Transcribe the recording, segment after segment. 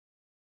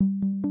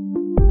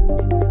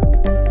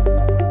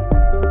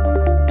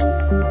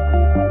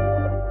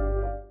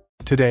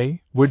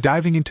Today, we're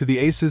diving into the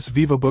Asus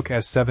Vivobook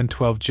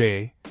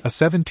S712JA, a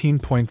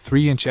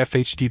 17.3-inch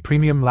FHD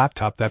premium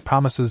laptop that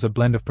promises a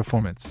blend of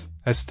performance,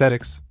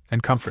 aesthetics,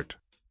 and comfort.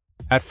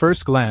 At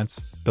first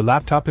glance, the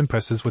laptop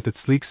impresses with its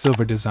sleek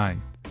silver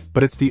design,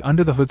 but it's the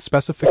under-the-hood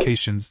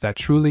specifications that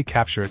truly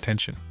capture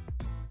attention.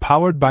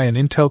 Powered by an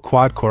Intel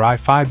quad-core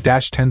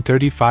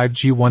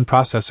i5-1035G1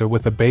 processor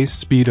with a base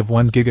speed of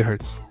 1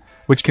 GHz,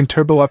 which can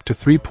turbo up to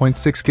 3.6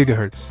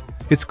 GHz,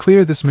 it's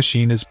clear this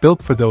machine is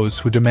built for those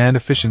who demand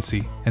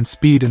efficiency and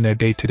speed in their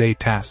day-to-day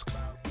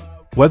tasks.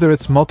 Whether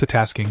it's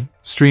multitasking,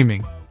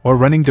 streaming, or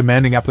running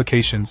demanding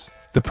applications,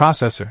 the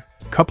processor,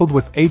 coupled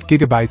with 8GB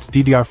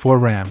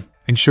DDR4 RAM,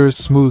 ensures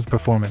smooth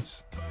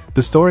performance.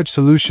 The storage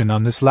solution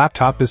on this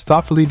laptop is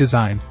thoughtfully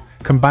designed,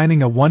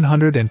 combining a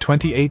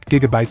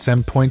 128GB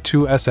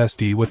M.2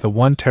 SSD with a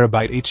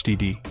 1TB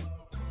HDD.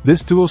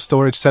 This dual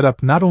storage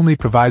setup not only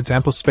provides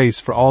ample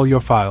space for all your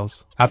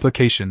files,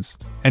 applications,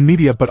 and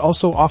media but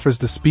also offers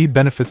the speed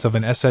benefits of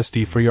an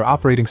SSD for your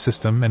operating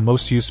system and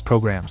most used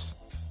programs.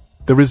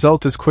 The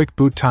result is quick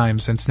boot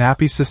times and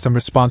snappy system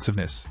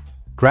responsiveness.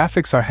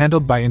 Graphics are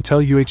handled by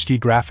Intel UHD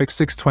Graphics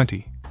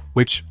 620,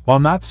 which, while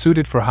not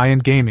suited for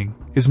high-end gaming,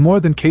 is more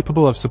than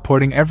capable of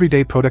supporting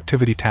everyday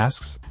productivity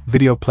tasks,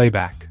 video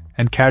playback,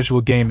 and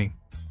casual gaming.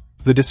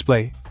 The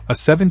display, a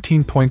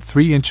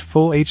 17.3-inch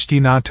Full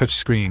HD non-touch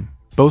screen,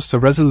 boasts a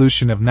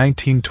resolution of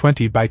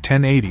 1920 by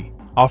 1080,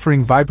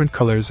 offering vibrant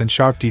colors and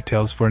sharp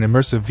details for an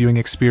immersive viewing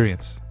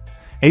experience.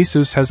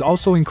 Asus has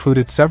also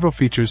included several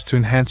features to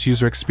enhance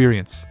user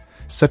experience,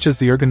 such as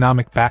the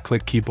ergonomic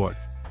backlit keyboard.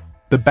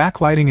 The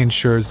backlighting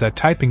ensures that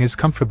typing is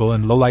comfortable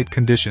in low-light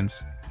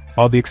conditions,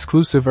 while the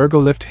exclusive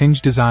ErgoLift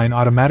hinge design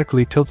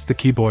automatically tilts the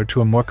keyboard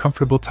to a more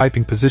comfortable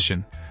typing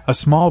position, a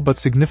small but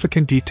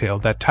significant detail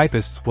that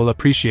typists will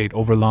appreciate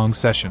over long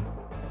session.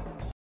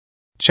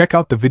 Check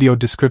out the video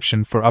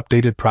description for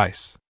updated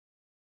price.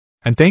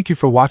 And thank you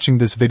for watching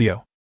this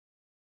video.